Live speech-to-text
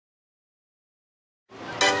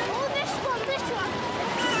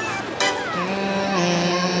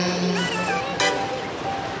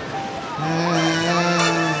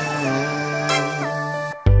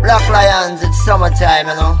summertime,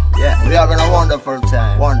 you know. Yeah, we having a wonderful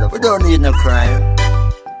time. Wonderful. We don't need no crime.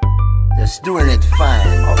 Just doing it fine.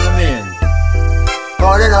 How do you mean?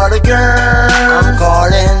 Calling all the girls, I'm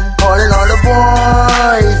calling all the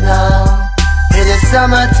boys now. It is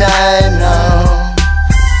summertime now.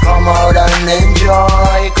 Come out and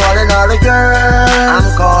enjoy. Calling all the girls,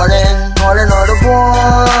 I'm calling all the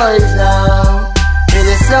boys now. It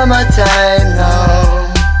is summertime now.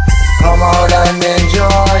 Come out and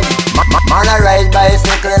enjoy. Man, I ride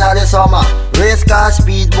bicycle in the summer. Race car,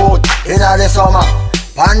 speedboat in the summer.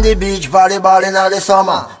 On the beach, volleyball in the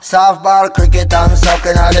summer. Softball, cricket and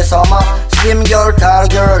soccer in the summer. Slim girl, tall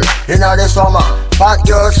girl in the summer. Fat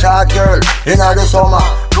girl, short girl in the summer.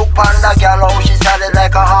 Look on the girl how she started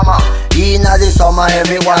like a hammer. In the summer,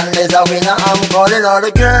 everyone is a winner. I'm calling all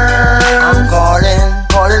the girls, I'm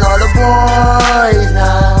calling all the boys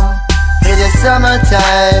now. It is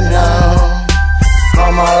summertime now.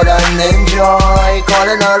 Come out and enjoy.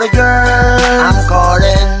 Calling all the girls, I'm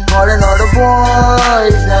calling all the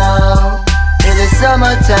boys now. It is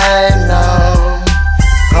summertime now.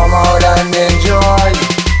 Come out and enjoy.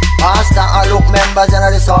 Pastor and look members in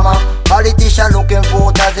the summer. Politician looking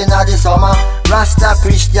voters in the summer. Rasta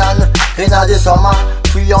Christian in the summer.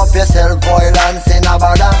 Free up yourself, violence in a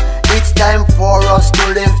bother. It's time for us to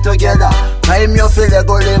live together. Time you feel you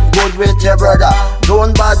go live good with your brother.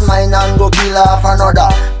 Don't bad mind and go kill off another.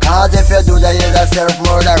 Cause if you do that, you're a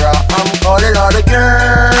self-murderer. I'm calling all the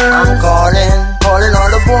girls, I'm calling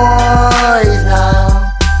all the boys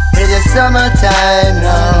now. It is summertime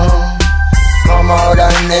now. Come out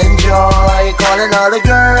and enjoy. Calling all the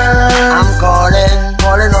girls, I'm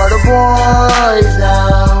calling all the boys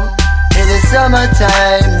now. It is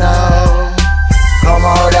summertime now. Come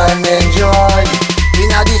out and enjoy.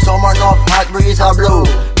 Inna the summer, no hot breeze a blow.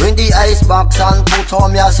 Bring the ice box and put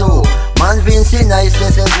on your shoe. Man Vincent nice,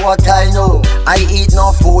 this is what I know. I eat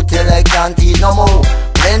no food till I can't eat no more.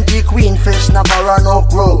 Plenty queen fish, snapper and no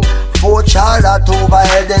crow. 4 Charlotte over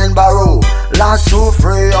Edinburgh. Last 2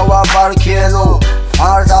 free our volcano.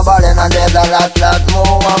 Falls a balling and there's a lot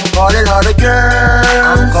more. I'm calling all the girls,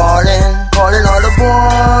 I'm calling all the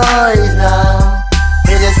boys now.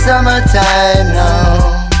 It is summertime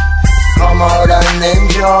now. Come out and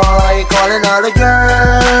enjoy. Calling all the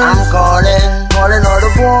girls, I'm calling all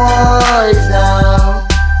the boys now.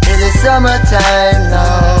 It is summertime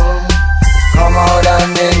now. Come out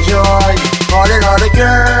and enjoy. Calling all the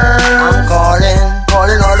girls, I'm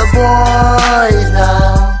calling all the boys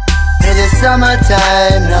now. It is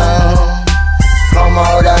summertime now. Come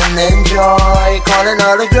out and enjoy. Calling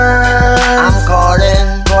all the girls, I'm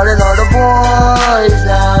calling all the boys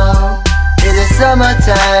now. It is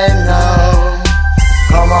summertime now.